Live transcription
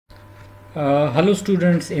Hello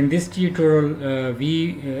students, in this tutorial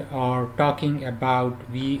we are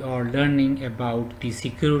learning about the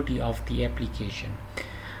security of the application.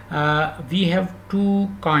 We have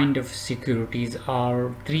two kind of securities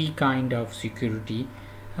or three kind of security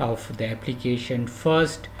of the application.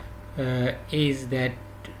 First is that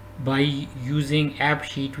by using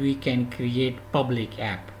Appsheet we can create public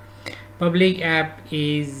app. Public app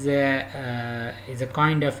is a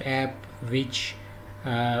kind of app which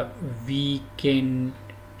we can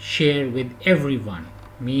share with everyone.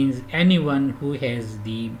 Means anyone who has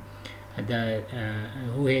the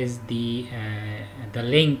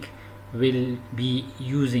link will be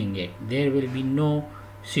using it. There will be no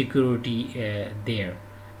security there.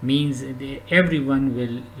 Means everyone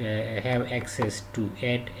will have access to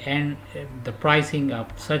it, and the pricing of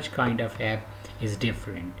such kind of app is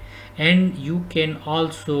different. And you can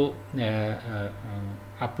also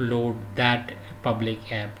upload that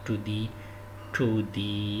public app to the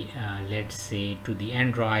let's say to the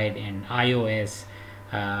Android and iOS.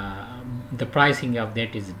 The pricing of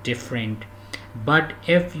that is different. But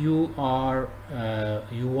if you are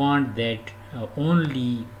you want that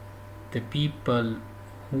only the people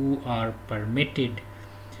who are permitted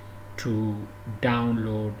to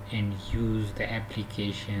download and use the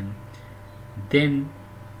application, then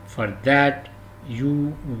for that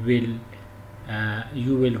you will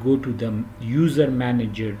go to the user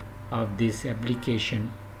manager of this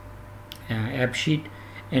application Appsheet,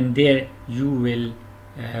 and there you will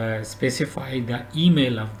specify the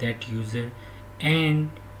email of that user,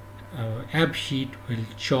 and Appsheet will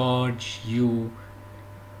charge you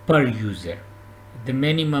per user. The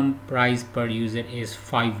minimum price per user is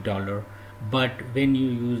 $5, but when you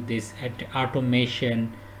use this at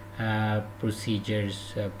automation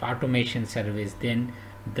procedures, automation service, then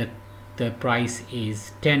the price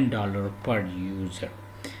is $10 per user.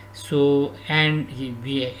 So, and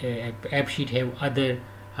Appsheet have other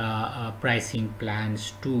pricing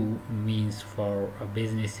plans too, means for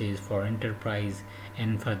businesses, for enterprise,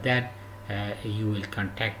 and for that you will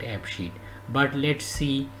contact Appsheet. But let's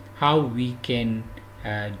see how we can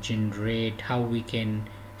how we can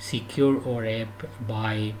secure our app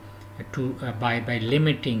by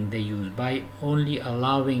limiting the use, by only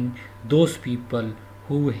allowing those people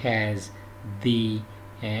who has the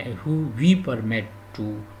who we permit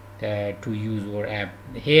to use our app.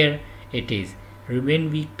 Here it is.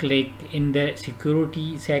 When we click in the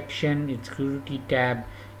security section, in security tab,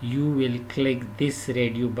 you will click this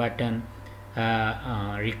radio button,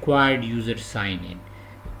 required user sign in.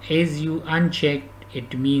 As you uncheck,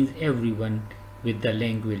 it means everyone with the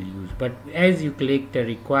link will use, but as you click the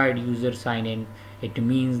required user sign in, it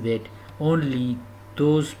means that only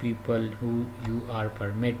those people who you are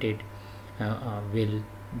permitted will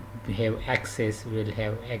have access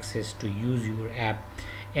to use your app.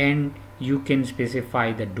 And you can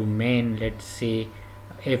specify the domain. Let's say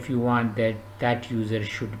if you want that user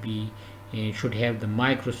should be should have the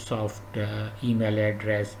Microsoft email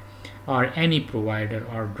address or any provider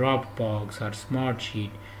or Dropbox or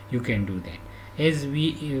Smartsheet, you can do that. As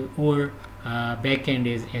we our backend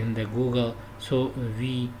is in the Google, so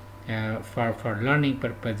we for learning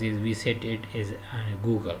purposes we set it as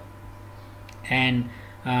Google, and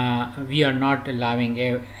we are not allowing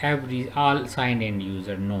all signed in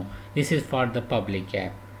user. No, this is for the public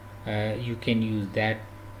app. You can use that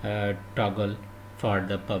toggle for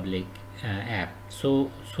the public app. So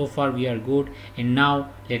far we are good. And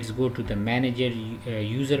now let's go to the manager,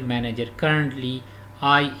 user manager. Currently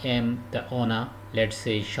I am the owner, let's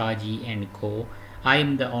say Shaji and Co. I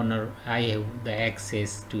am the owner, I have the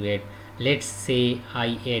access to it. Let's say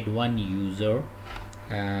I add one user,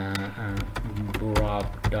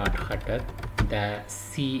 Burak.Khatak, the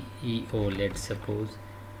CEO, let's suppose,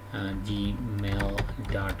 gmail.com.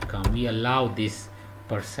 We allow this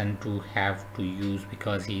person to have to use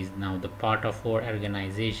because he is now the part of our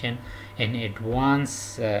organization. And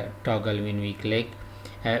advanced toggle, when we click,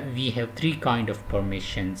 we have three kind of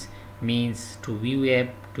permissions, means to view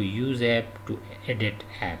app, to use app, to edit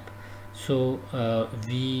app. So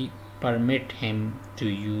we permit him to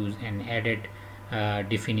use and edit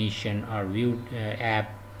definition or view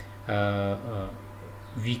app.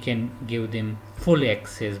 We can give them full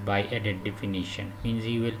access by edit definition, means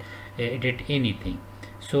he will edit anything.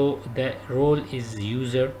 So the role is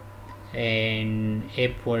user, and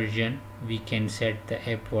app version we can set the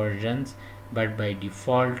app versions, but by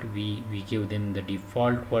default we give them the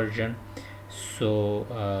default version. So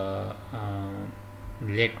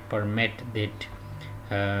let permit that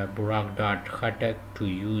Burak.Khatak to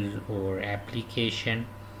use our application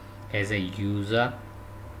as a user.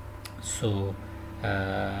 So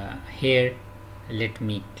here let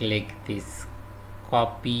me click this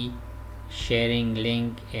copy sharing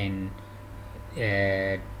link and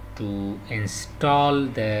to install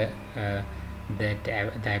the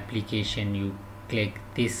application, you click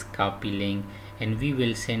this copy link and we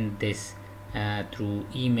will send this through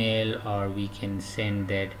email, or we can send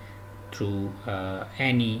that through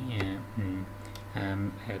any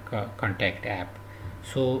contact app.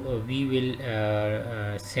 So we will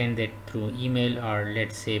send that through email, or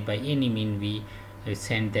let's say by any mean we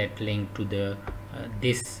send that link to the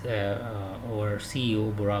this our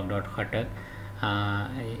CEO Burak.Khattak.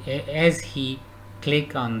 As he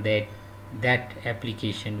click on that, that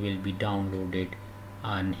application will be downloaded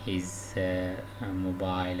on his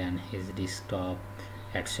mobile and his desktop,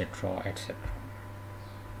 etc, etc.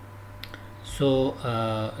 So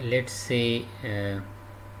let's say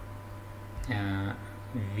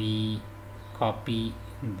we copy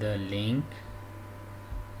the link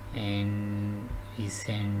and we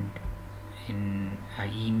send an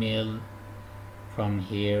email from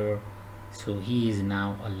here. So he is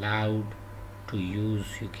now allowed to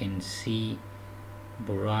use. You can see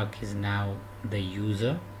Burak is now the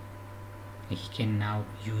user. He can now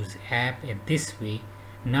use app in this way.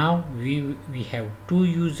 Now we have two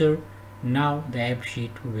user. Now the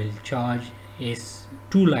Appsheet will charge is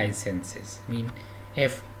 2 licenses. I mean,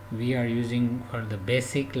 if we are using for the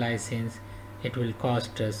basic license, it will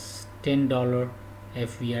cost us $10.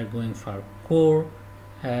 If we are going for core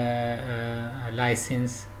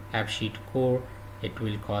license, Appsheet core, it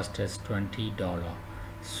will cost us $20.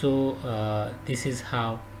 So this is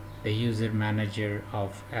how the user manager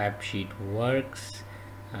of Appsheet works.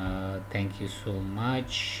 Thank you so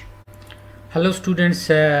much. Hello students,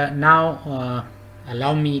 now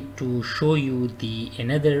allow me to show you the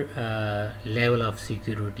another level of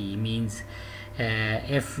security. Means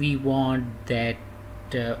if we want that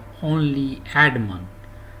only admin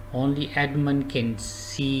can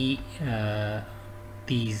see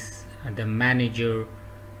these the manager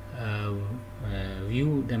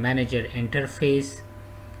view, the manager interface,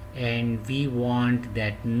 and we want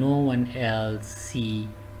that no one else see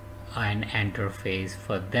an interface.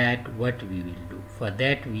 For that, what we will do, for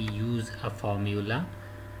that we use a formula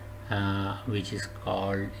which is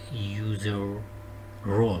called user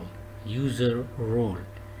role.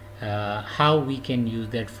 How we can use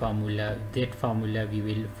that formula? That formula we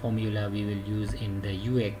will use in the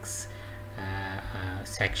UX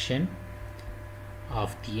section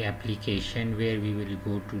of the application, where we will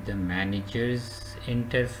go to the manager's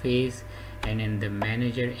interface, and in the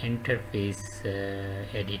manager interface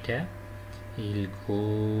editor we'll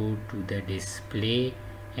go to the display,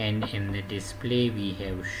 and in the display we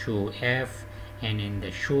have show F, and in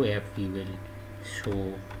the show F we will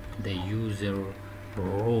show the user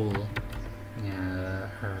role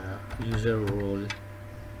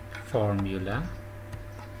formula,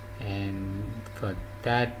 and for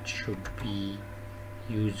that should be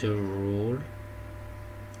user role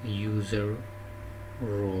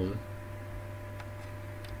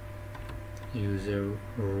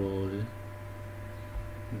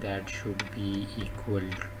that should be equal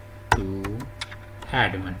to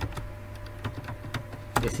admin.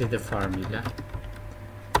 This is the formula,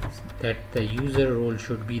 that the user role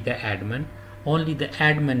should be the admin. Only the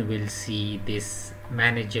admin will see this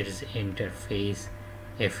manager's interface.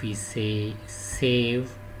 If we say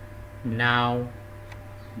save, now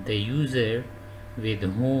the user with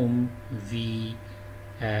whom we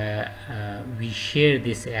share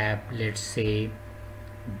this app, let's say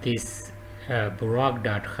this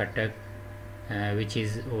Burak.Khattak, which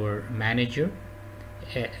is our manager,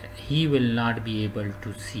 he will not be able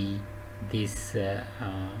to see this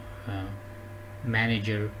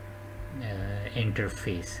manager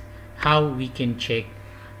interface. How we can check?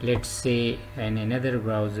 Let's say in another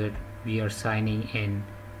browser we are signing in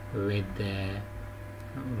with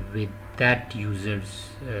that user's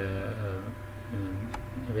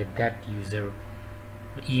with that user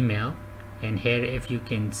email, and here if you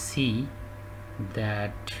can see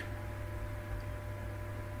that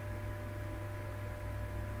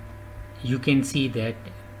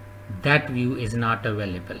that view is not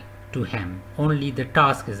available to him. Only the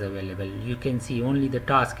task is available. You can see only the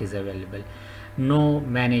task is available. No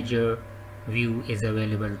manager view is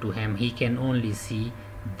available to him. He can only see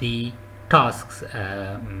the tasks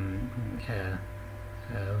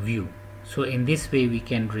view. So in this way we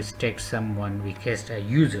can restrict someone, request a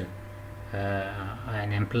user,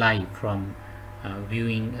 an employee from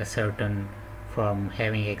viewing a certain, from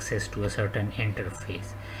having access to a certain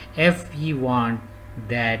interface. If we want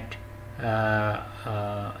that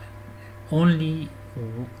only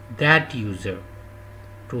that user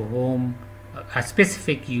to whom a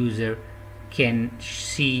specific user can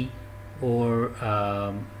see or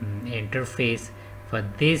interface. For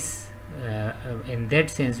this, in that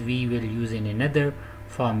sense, we will use in another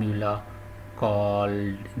formula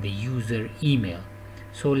called the user email.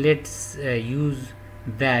 So let's use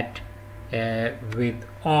that with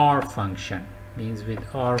OR function. Means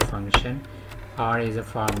with OR function, R is a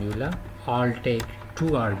formula. I'll take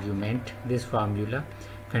two argument this formula.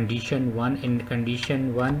 Condition 1, in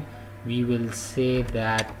condition 1 we will say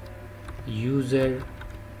that user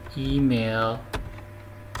email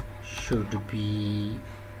should be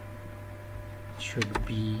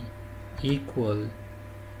equal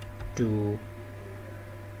to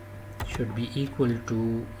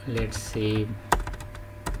let's say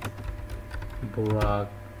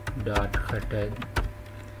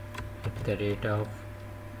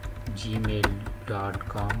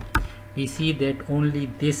burak.khattab@gmail.com. We see that only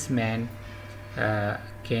this man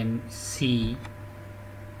can see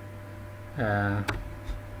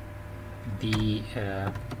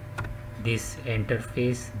this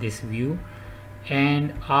interface, this view,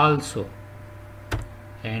 and also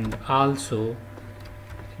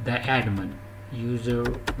the admin user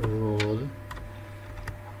role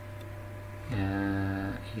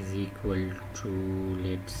is equal to,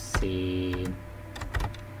 let's say,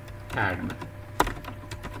 admin.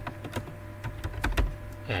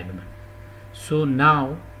 So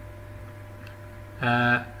now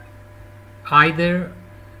either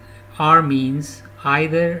R means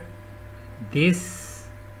either this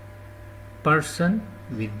person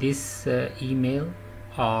with this email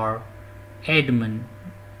or admin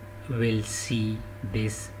will see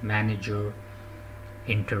this manager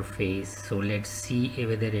interface. So let's see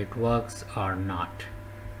whether it works or not.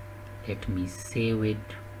 Let me save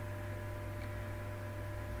it,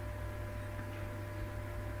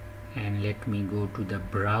 and let me go to the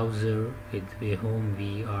browser with whom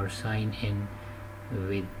we are signed in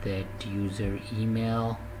with that user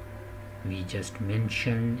email we just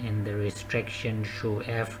mentioned in the restriction show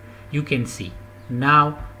F. You can see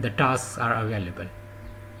now the tasks are available.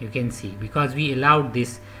 You can see because we allowed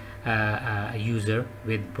this user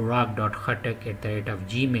with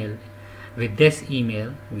burak.khattab@gmail. With this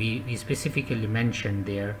email we specifically mentioned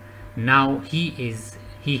there. Now he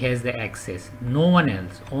has the access. No one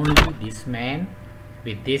else, only this man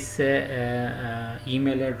with this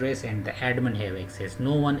email address and the admin have access.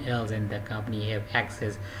 No one else in the company have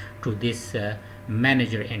access to this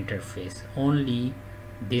manager interface. Only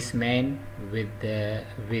this man with the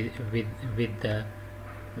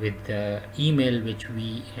email which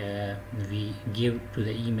we give to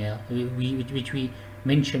the email which we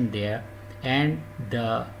mentioned there, and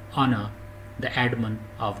the owner, the admin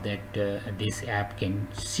of that this app can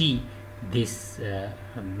see this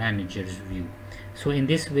manager's view. So in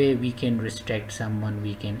this way we can restrict someone,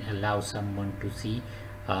 we can allow someone to see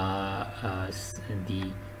the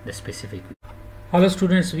specific view. Hello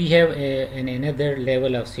students, we have another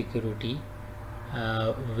level of security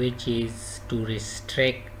which is to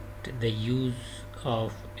restrict the use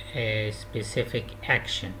of a specific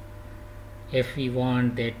action. If we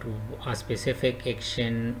want that a specific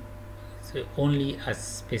action, so only a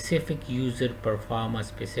specific user perform a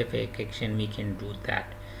specific action, we can do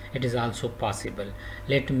that. It is also possible.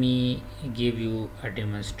 Let me give you a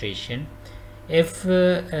demonstration. If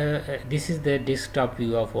this is the desktop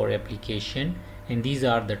view of our application, and these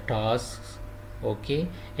are the tasks, okay,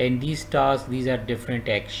 and these tasks, these are different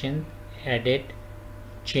actions: edit,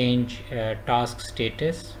 change task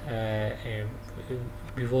status.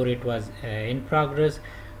 Before it was in progress.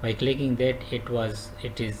 By clicking that, it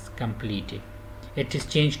is completed. It is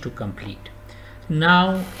changed to complete.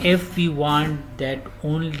 Now if we want that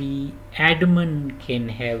only admin can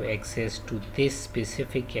have access to this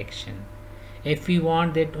specific action, if we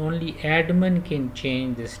want that only admin can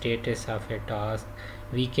change the status of a task,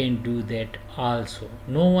 we can do that also.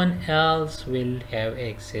 No one else will have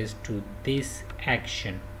access to this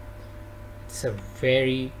action. It's a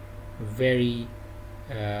very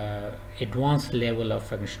advanced level of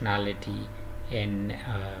functionality in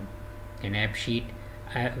Appsheet.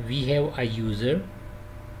 We have a user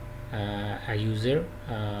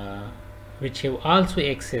which have also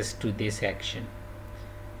access to this action.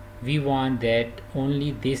 We want that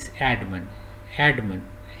only this admin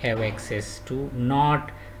have access to,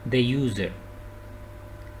 not the user.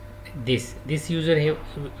 This user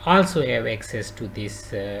also have access to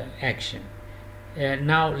this action.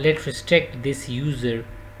 Now let's restrict this user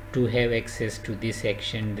to have access to this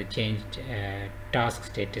action, the changed task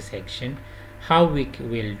status action. How we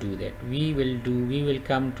will do that? We will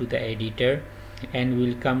come to the editor and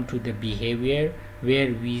we'll come to the behavior.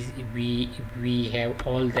 where we have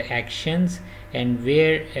all the actions, and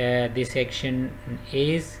where this action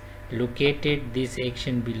is located. This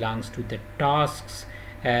action belongs to the tasks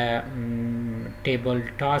table,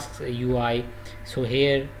 tasks UI. So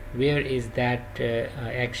here, where is that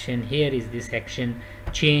action? Here is this action,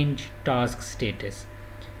 change task status.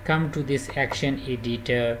 Come to this action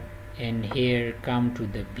editor, and here come to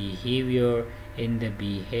the behavior. In the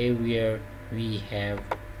behavior we have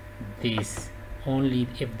this. Only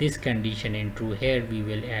if this condition is true, here we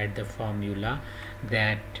will add the formula,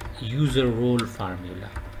 that user role formula,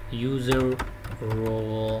 user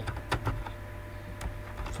role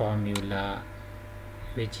formula,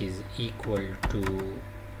 which is equal to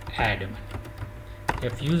admin.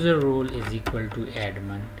 If user role is equal to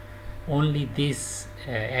admin, only this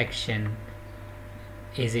action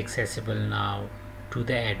is accessible now to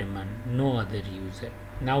the admin, no other user.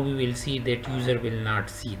 Now we will see that user will not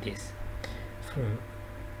see this.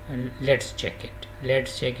 Let's check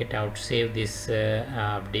it out. Save this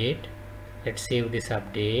update. Let's save this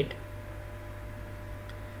update,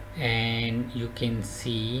 and you can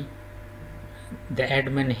see the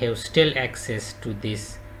admin have still access to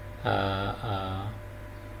this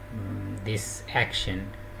this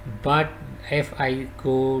action. But if I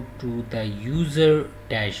go to the user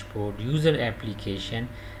dashboard, user application,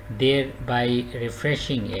 there, by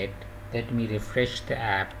refreshing it, let me refresh the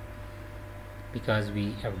app, because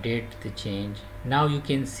we update the change. Now you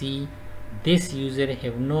can see this user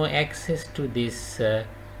have no access to this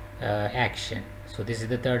action. So this is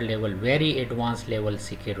the third level, very advanced level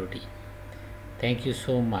security. Thank you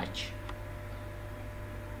so much.